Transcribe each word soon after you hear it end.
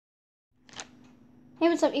Hey,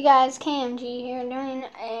 what's up, you guys? KMG here, doing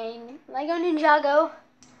a Lego Ninjago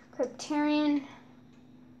Kryptarium.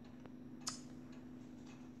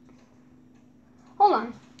 Hold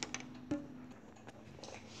on.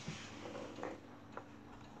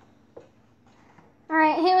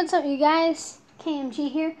 Alright, hey, what's up, you guys? KMG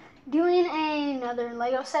here, doing another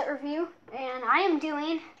Lego set review, and I am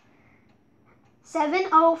doing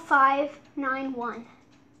 70591.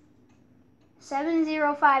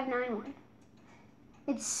 70591.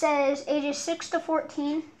 It says ages 6 to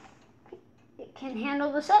 14. It can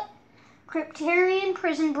handle the set. Kryptarium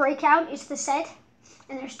Prison Breakout is the set.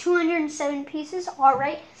 And there's 207 pieces.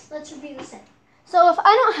 Alright, let's review the set. So if I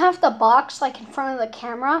don't have the box like in front of the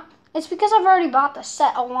camera, it's because I've already bought the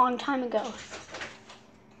set a long time ago.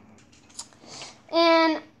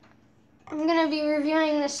 And I'm going to be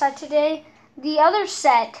reviewing this set today. The other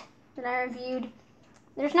set that I reviewed,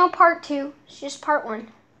 there's no part 2, it's just part 1.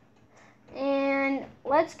 And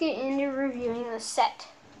let's get into reviewing the set.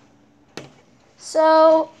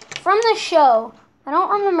 So, from the show, I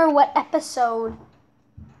don't remember what episode,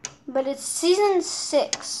 but it's season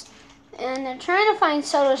 6. And they're trying to find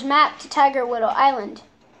Soto's map to Tiger Widow Island.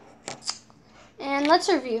 And let's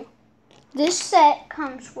review. This set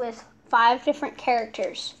comes with 5 different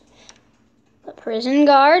characters. The prison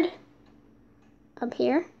guard, up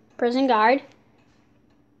here, prison guard.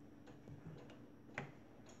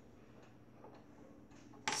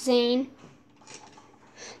 Zane,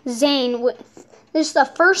 this is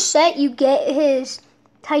the first set you get his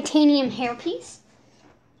titanium hairpiece.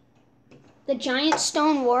 The giant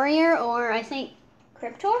stone warrior, or I think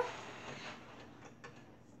Kryptor.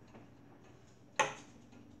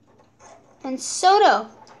 And Soto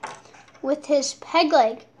with his peg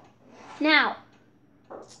leg. Now,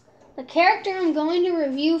 the character I'm going to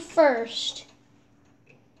review first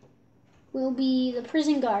will be the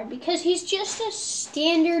prison guard, because he's just a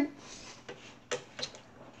standard.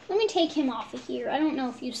 Let me take him off of here. I don't know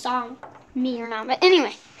if you saw me or not, but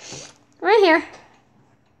anyway, right here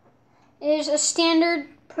is a standard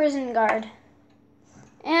prison guard,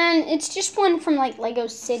 and it's just one from like Lego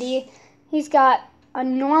City. He's got a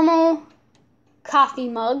normal coffee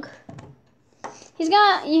mug. He's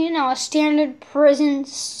got, a standard prison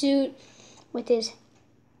suit with his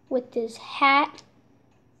hat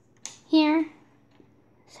here,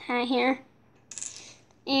 his hat here,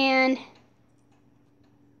 and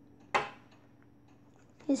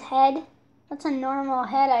his head. That's a normal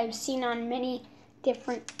head I've seen on many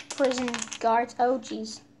different prison guards. Oh,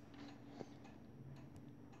 geez.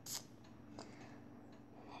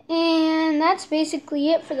 And that's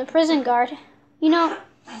basically it for the prison guard.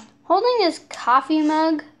 Holding this coffee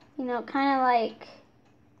mug, kind of like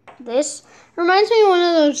this, reminds me of one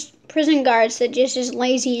of those prison guards that just is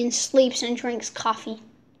lazy and sleeps and drinks coffee.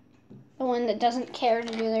 The one that doesn't care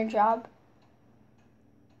to do their job.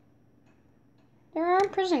 There are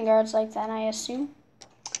prison guards like that, I assume.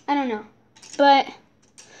 I don't know. But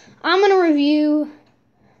I'm going to review,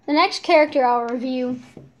 the next character I'll review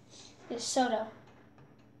is Soto.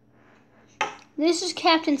 This is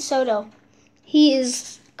Captain Soto. He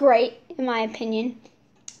is great, in my opinion.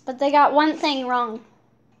 But they got one thing wrong.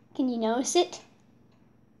 Can you notice it?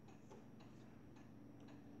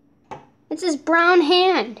 It's his brown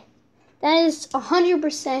hand. That is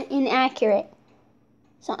 100% inaccurate.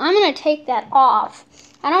 So I'm going to take that off.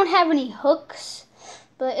 I don't have any hooks,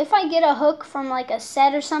 but if I get a hook from like a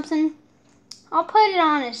set or something, I'll put it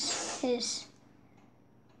on his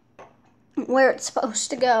where it's supposed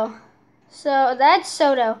to go. So that's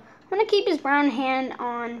Soto. I'm going to keep his brown hand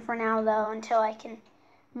on for now though, until I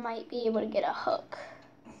might be able to get a hook.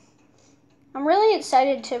 I'm really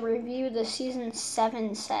excited to review the season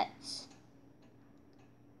 7 sets.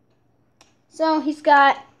 So he's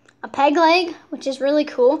got a peg leg, which is really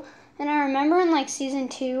cool. And I remember in like season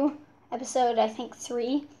 2, episode I think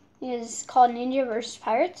 3, is called Ninja vs.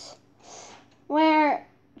 Pirates, where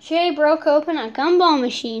Jay broke open a gumball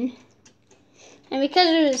machine. And because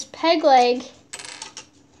of his peg leg,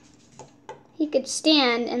 he could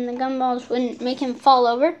stand and the gumballs wouldn't make him fall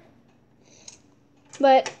over.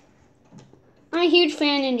 But I'm a huge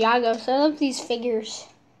fan of Ninjago, so I love these figures.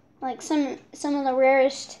 Like some of the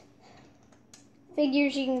rarest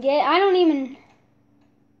figures you can get. I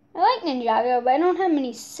like Ninjago, but I don't have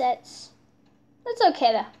many sets. That's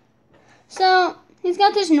okay though. So he's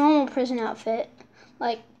got this normal prison outfit,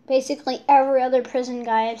 like basically every other prison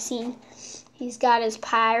guy I've seen. He's got his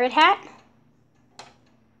pirate hat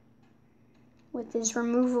with his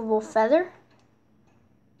removable feather.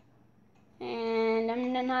 And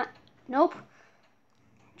nope.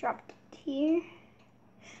 Dropped it here.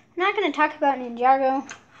 I'm not going to talk about Ninjago.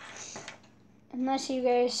 unless you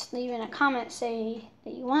guys leave in a comment say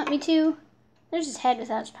that you want me to. There's his head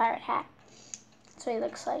without his pirate hat. That's what he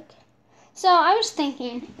looks like. So I was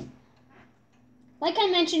thinking, like I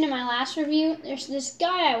mentioned in my last review, there's this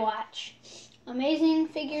guy I watch, Amazing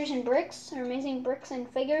Figures and Bricks, or Amazing Bricks and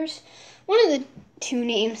Figures, one of the two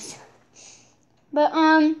names. But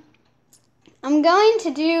I'm going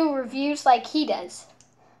to do reviews like he does,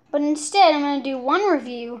 but instead I'm going to do one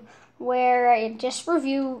review where I just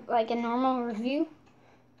review like a normal review,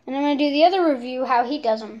 and I'm going to do the other review how he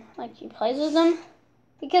does them, like he plays with them,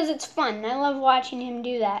 because it's fun. I love watching him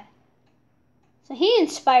do that. So he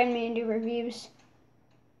inspired me to do reviews.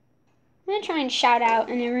 I'm going to try and shout out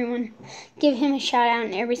and everyone give him a shout out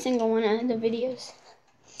in every single one of the videos.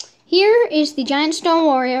 Here is the Giant Stone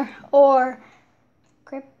Warrior, or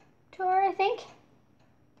Kryptarium, I think.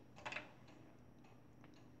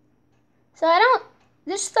 So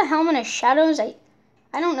this is the Helmet of Shadows. I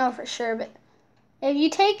don't know for sure, but if you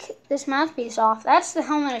take this mouthpiece off, that's the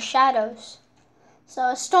Helmet of Shadows. So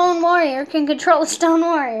a Stone Warrior can control Stone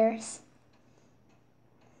Warriors.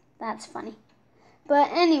 That's funny.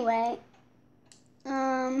 But anyway,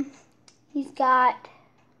 he's got,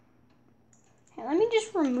 okay, let me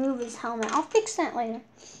just remove his helmet. I'll fix that later.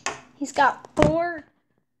 He's got 4,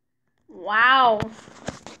 wow.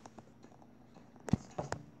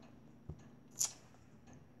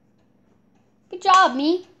 Good job,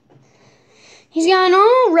 me. He's got a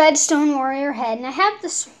normal red Stone Warrior head, and I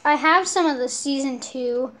have some of the Season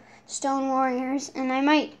 2 Stone Warriors, and I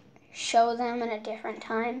might show them at a different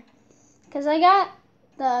time, because I got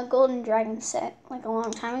the Golden Dragon set like a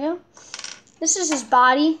long time ago. This is his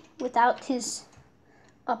body without his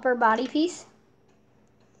upper body piece.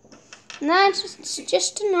 And that's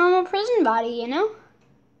just a normal prison body, you know?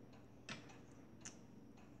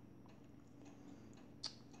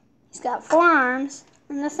 He's got 4 arms.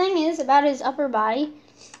 And the thing is about his upper body,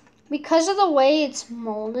 because of the way it's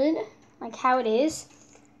molded, like how it is,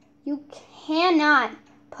 you cannot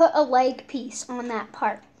put a leg piece on that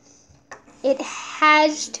part. It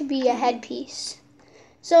has to be a headpiece.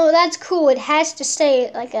 So that's cool. It has to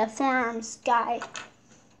stay like a 4 arms guy.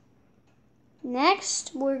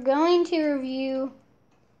 Next, we're going to review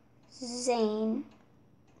Zane.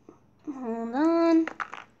 Hold on.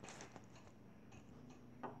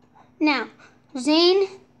 Now, Zane,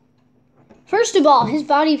 first of all, his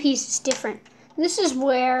body piece is different. This is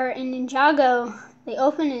where in Ninjago they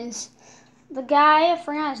open the guy, I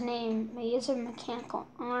forgot his name, but he has a mechanical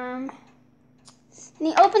arm. And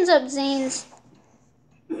he opens up Zane's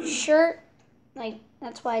shirt, like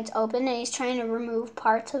that's why it's open, and he's trying to remove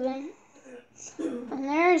parts of him. And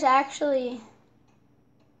there's actually,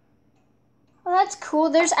 well, that's cool.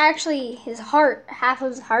 There's actually his heart, half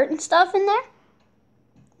of his heart and stuff in there.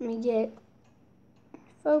 Let me get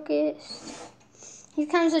focused. He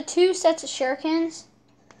comes with 2 sets of shurikens,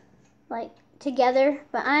 like together,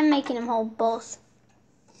 but I'm making him hold both.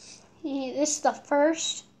 This is the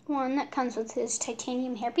first one that comes with his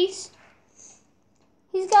titanium hairpiece.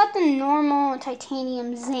 He's got the normal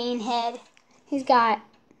titanium Zane head. He's got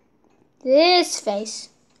this face,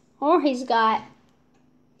 or he's got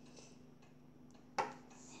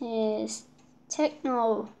his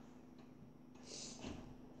techno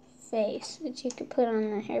face that you could put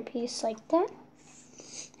on the hairpiece like that.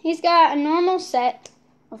 He's got a normal set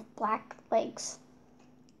of black legs.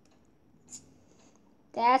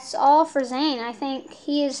 That's all for Zane. I think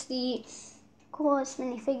he is the coolest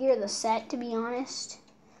minifigure of the set, to be honest.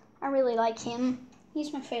 I really like him.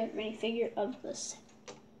 He's my favorite minifigure of the set.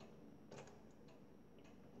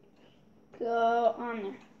 Go on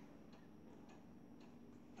there.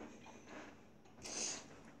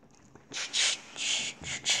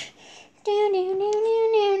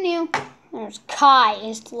 There's Kai,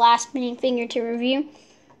 is the last minifigure to review.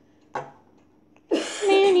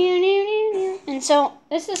 And so,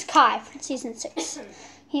 this is Kai from Season 6.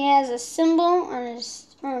 He has a symbol on his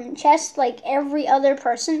chest like every other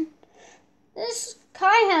person. This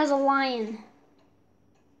Kai has a lion,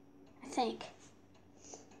 I think.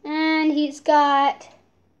 And he's got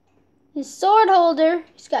his sword holder.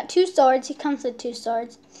 He's got 2 swords. He comes with 2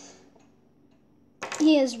 swords.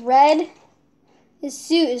 He is red. His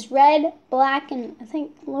suit is red, black, and I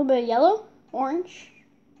think a little bit of yellow, orange.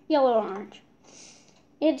 Yellow or orange.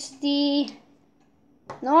 It's the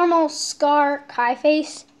normal Scar Kai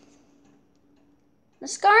face. The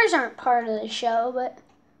scars aren't part of the show, but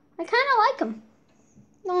I kind of like them.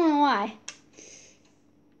 Don't know why.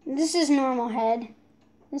 This is normal head.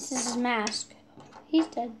 This is his mask. He's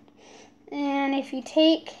dead. And if you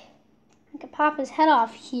take, I can pop his head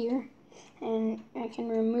off here, and I can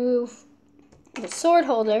remove the sword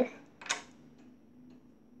holder.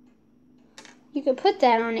 You could put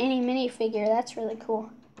that on any minifigure. That's really cool.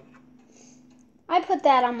 I put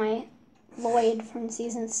that on my Lloyd from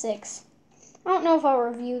season 6. I don't know if I'll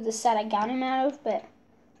review the set I got him out of, but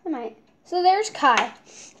I might. So there's Kai.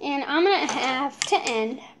 And I'm going to have to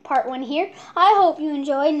end part 1 here. I hope you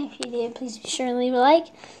enjoyed, and if you did, please be sure to leave a like,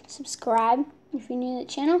 subscribe if you're new to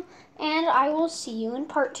the channel, and I will see you in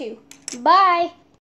part 2. Bye!